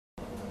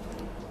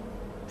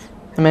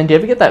I mean, do you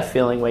ever get that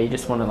feeling where you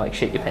just want to like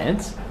shit your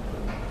pants?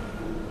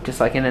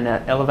 Just like in an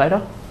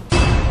elevator?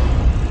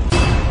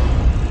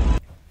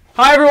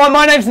 Hi everyone,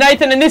 my name's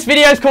Nathan and this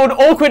video is called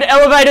Awkward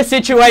Elevator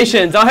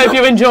Situations. I hope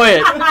you enjoy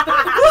it.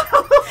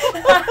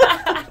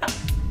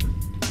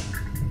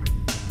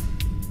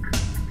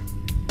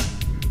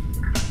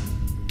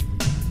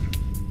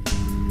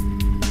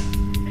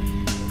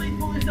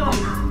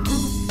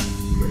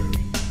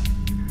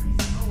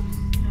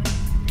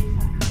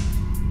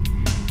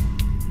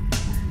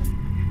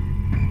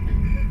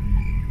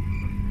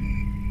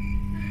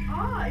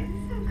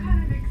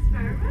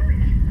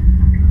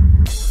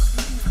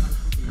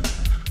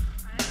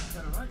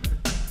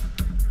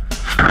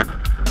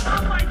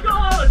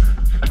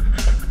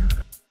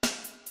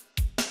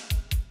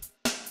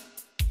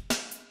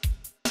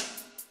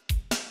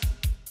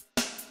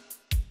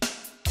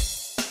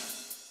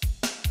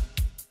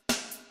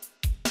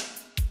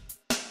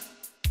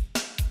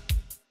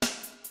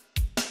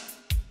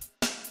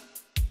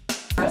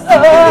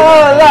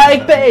 Oh,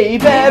 like baby,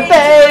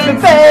 baby,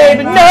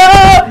 baby,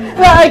 no!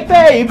 Like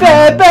baby,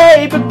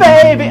 baby,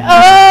 baby,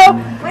 oh!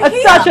 I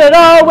thought you'd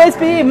always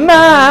be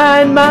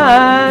mine,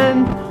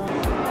 mine.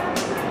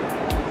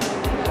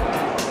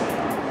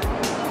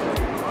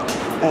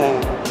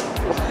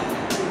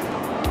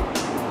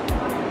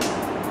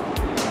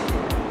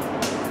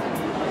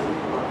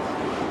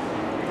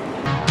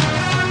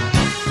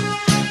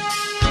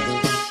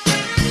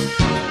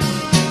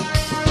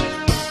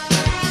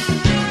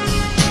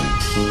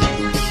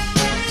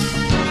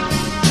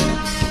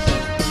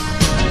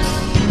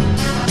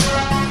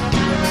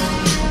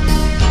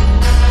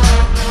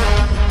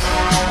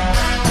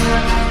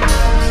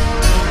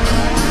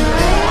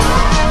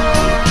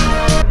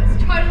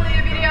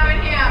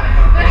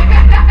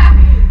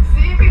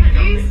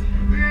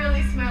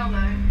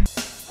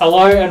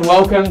 Hello and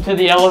welcome to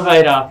the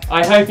elevator.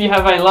 I hope you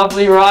have a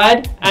lovely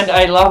ride and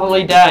a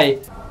lovely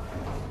day.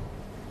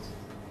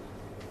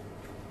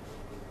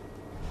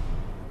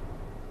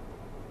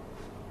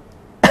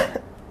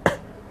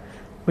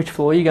 Which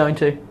floor are you going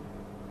to?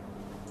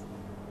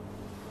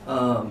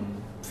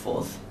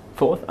 Fourth.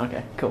 Fourth?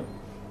 Okay, cool.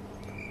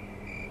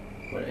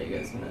 What are you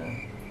guys gonna...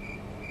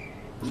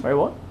 Sorry,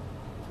 what?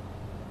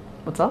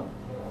 What's up?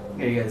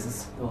 Are you guys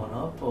just going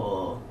up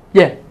or...?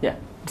 Yeah,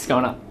 just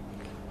going up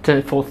to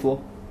the fourth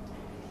floor.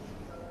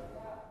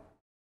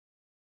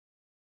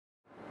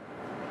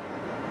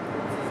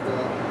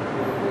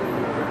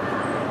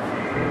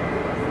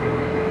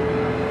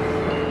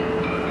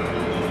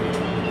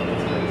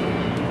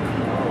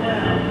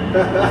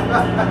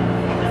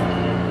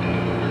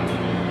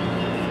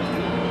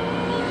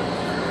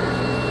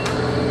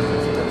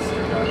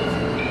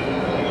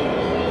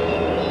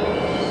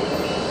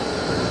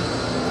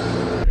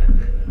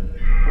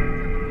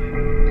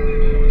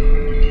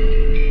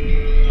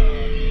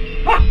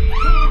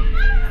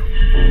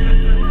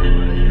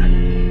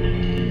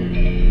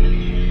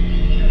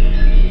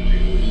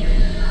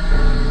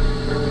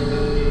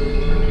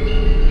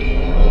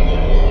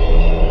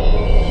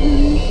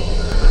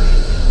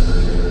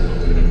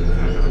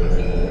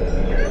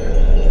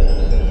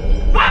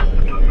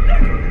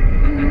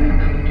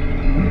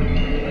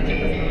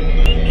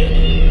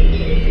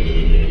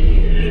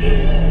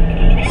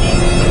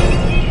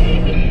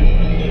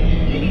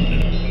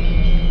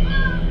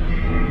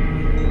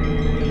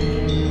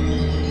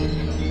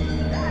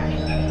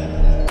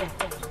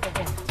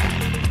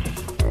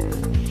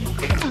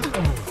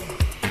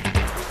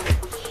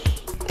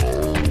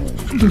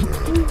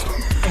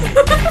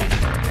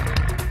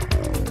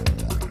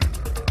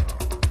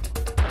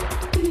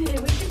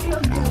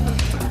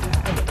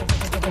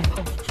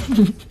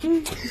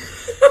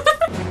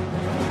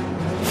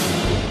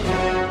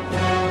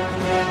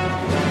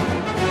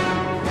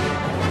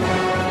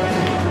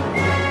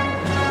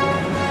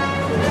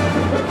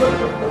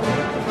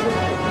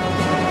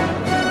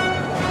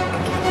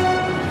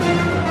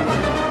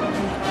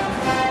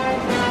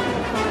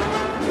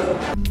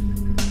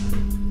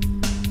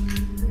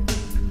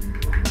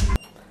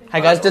 Hey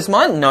guys, does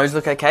my nose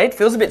look okay? It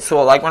feels a bit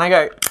sore, like when I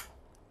go,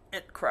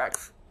 it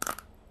cracks.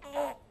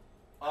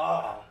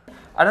 Oh.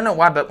 I don't know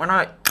why, but when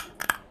I...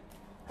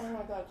 Oh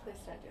my god, please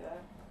don't do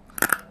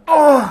that.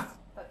 Oh!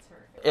 That's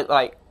horrific. It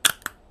like...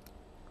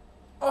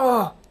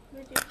 Oh! Are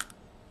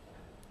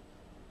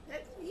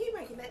you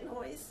making that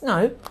noise?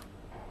 No.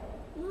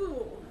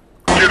 Ooh.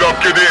 Get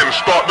up, get in,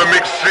 start the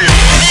mix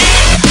in.